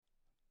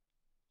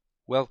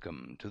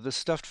Welcome to the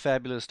Stuffed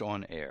Fabulist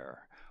on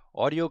Air,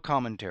 audio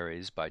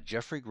commentaries by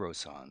Jeffrey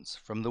Grossans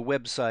from the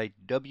website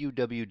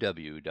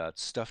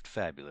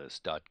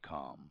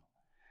www.stuffedfabulist.com.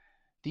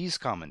 These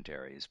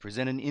commentaries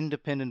present an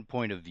independent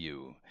point of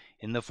view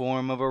in the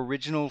form of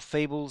original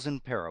fables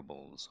and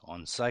parables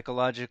on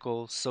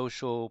psychological,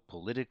 social,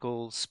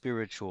 political,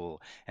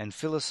 spiritual, and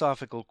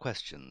philosophical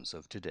questions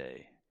of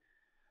today.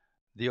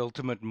 The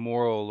ultimate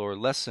moral or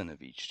lesson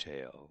of each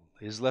tale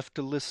is left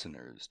to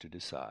listeners to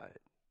decide.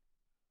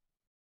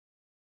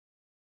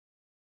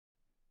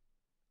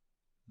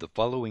 The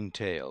following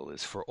tale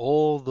is for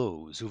all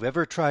those who've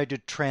ever tried to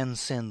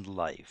transcend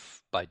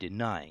life by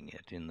denying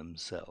it in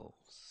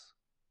themselves.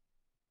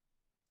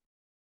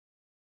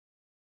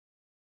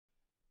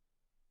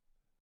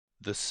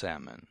 The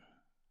Salmon.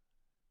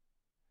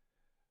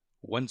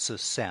 Once a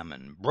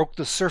salmon broke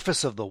the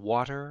surface of the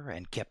water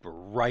and kept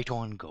right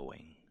on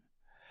going.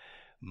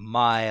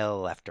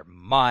 Mile after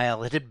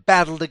mile it had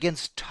battled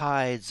against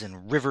tides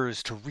and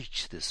rivers to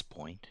reach this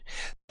point.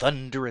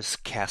 Thunderous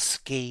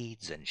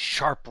cascades and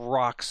sharp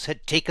rocks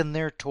had taken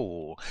their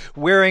toll,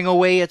 wearing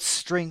away its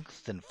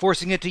strength and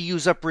forcing it to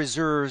use up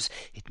reserves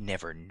it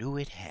never knew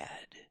it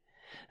had.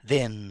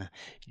 Then,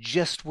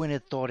 just when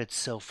it thought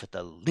itself at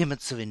the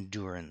limits of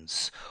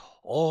endurance,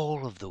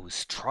 all of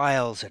those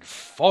trials had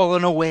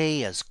fallen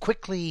away as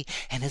quickly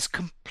and as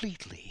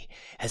completely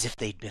as if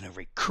they'd been a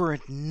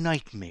recurrent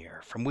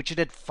nightmare from which it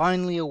had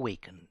finally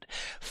awakened,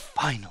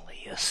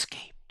 finally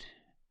escaped.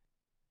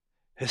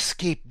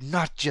 Escaped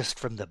not just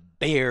from the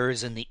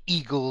bears and the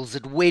eagles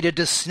that waited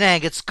to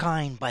snag its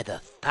kind by the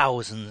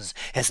thousands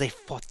as they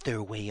fought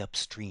their way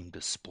upstream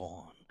to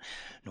spawn,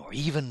 nor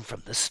even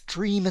from the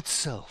stream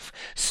itself,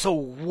 so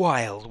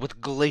wild with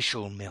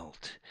glacial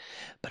melt,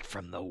 but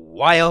from the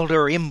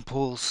wilder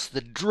impulse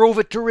that drove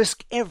it to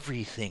risk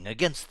everything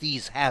against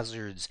these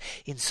hazards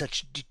in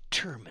such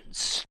determined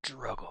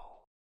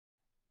struggle.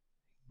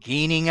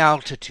 Gaining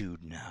altitude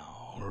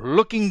now,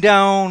 looking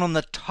down on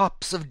the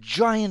tops of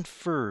giant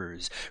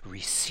firs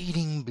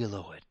receding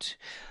below it,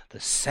 the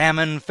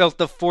salmon felt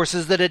the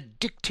forces that had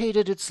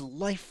dictated its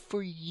life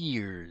for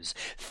years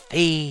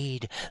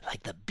fade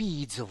like the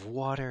beads of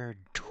water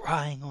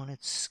drying on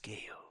its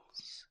scales.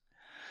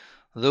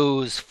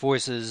 Those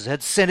forces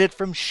had sent it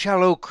from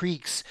shallow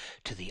creeks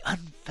to the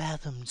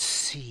unfathomed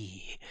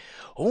sea,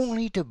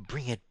 only to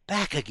bring it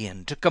back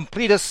again to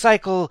complete a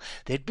cycle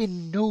there'd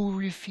been no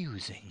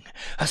refusing,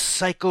 a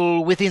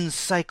cycle within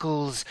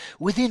cycles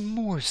within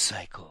more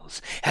cycles,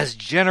 as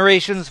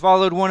generations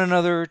followed one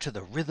another to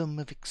the rhythm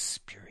of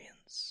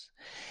experience.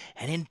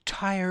 An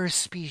entire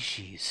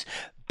species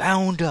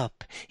bound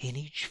up in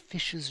each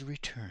fish's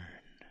return.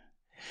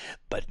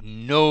 But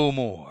no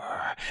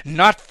more,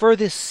 not for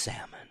this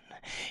salmon.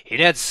 It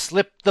had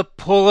slipped the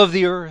pull of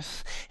the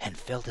earth and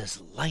felt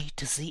as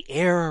light as the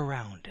air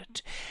around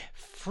it,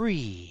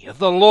 free of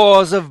the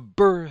laws of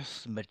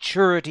birth,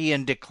 maturity,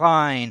 and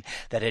decline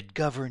that had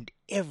governed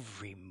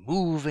every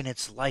move in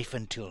its life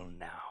until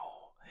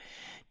now.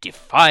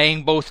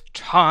 Defying both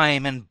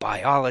time and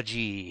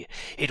biology,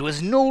 it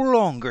was no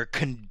longer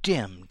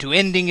condemned to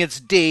ending its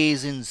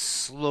days in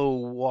slow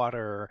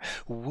water,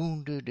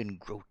 wounded and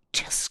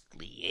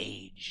grotesquely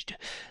aged,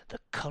 the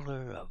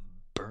color of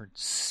burnt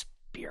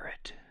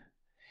spirit.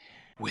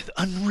 With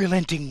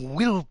unrelenting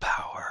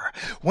willpower,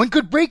 one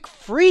could break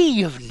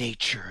free of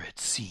nature, it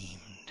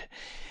seemed,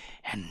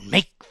 and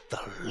make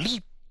the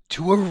leap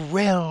to a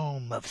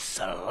realm of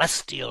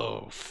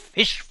celestial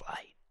fish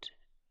flight.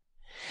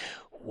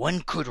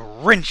 One could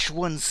wrench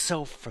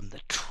oneself from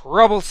the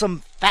troublesome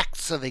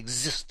facts of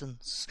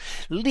existence,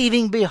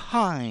 leaving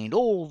behind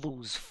all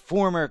those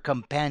former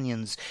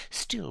companions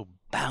still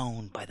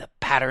bound by the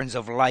patterns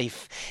of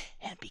life,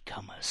 and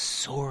become a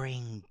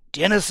soaring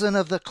denizen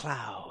of the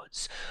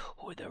clouds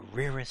or the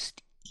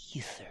rarest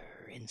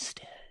ether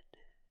instead.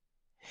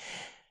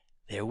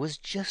 There was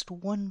just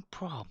one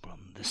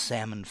problem the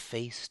salmon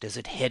faced as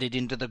it headed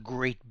into the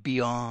great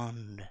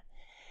beyond.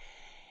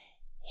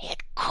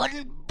 It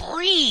couldn't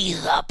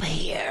breathe up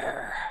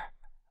here.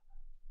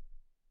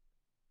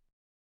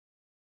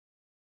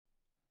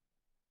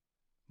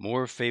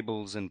 More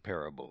fables and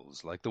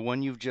parables like the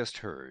one you've just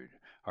heard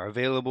are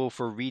available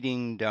for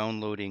reading,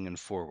 downloading, and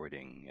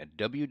forwarding at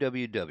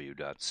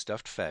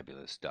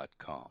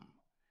www.stuffedfabulist.com.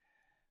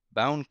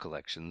 Bound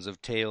collections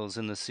of tales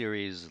in the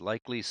series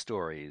Likely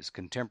Stories,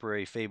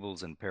 Contemporary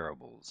Fables and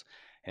Parables,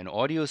 and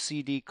audio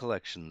CD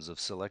collections of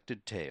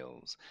selected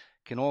tales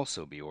can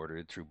also be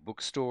ordered through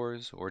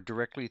bookstores or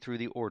directly through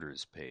the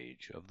orders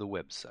page of the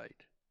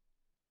website.